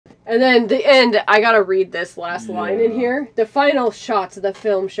And then the end, I gotta read this last line in here. The final shots of the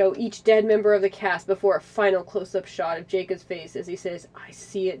film show each dead member of the cast before a final close-up shot of Jacob's face as he says, "I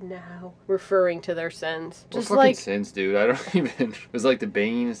see it now," referring to their sins. Just fucking like sins, dude. I don't even... It was like the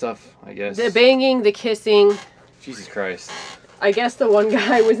banging and stuff, I guess. The banging, the kissing. Jesus Christ. I guess the one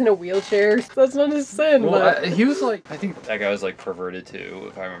guy was in a wheelchair, so that's not his sin. Well, but... he was like, I think that guy was like perverted too,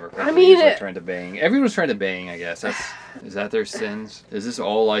 if I remember correctly. I mean, he was like trying to bang. Everyone was trying to bang, I guess. Is that their sins? Is this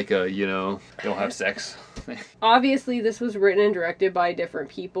all like a, you know, don't have sex? Obviously, this was written and directed by different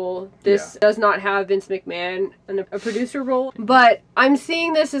people. This does not have Vince McMahon in a producer role. But I'm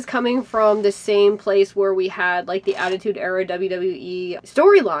seeing this as coming from the same place where we had like the Attitude Era WWE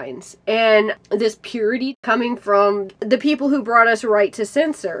storylines. And this purity coming from the people who brought us Right to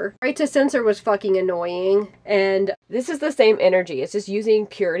Censor. Right to Censor was fucking annoying. And this is the same energy. It's just using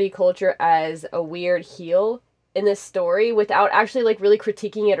purity culture as a weird heel in this story without actually like really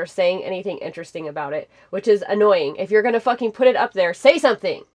critiquing it or saying anything interesting about it, which is annoying. If you're gonna fucking put it up there, say something.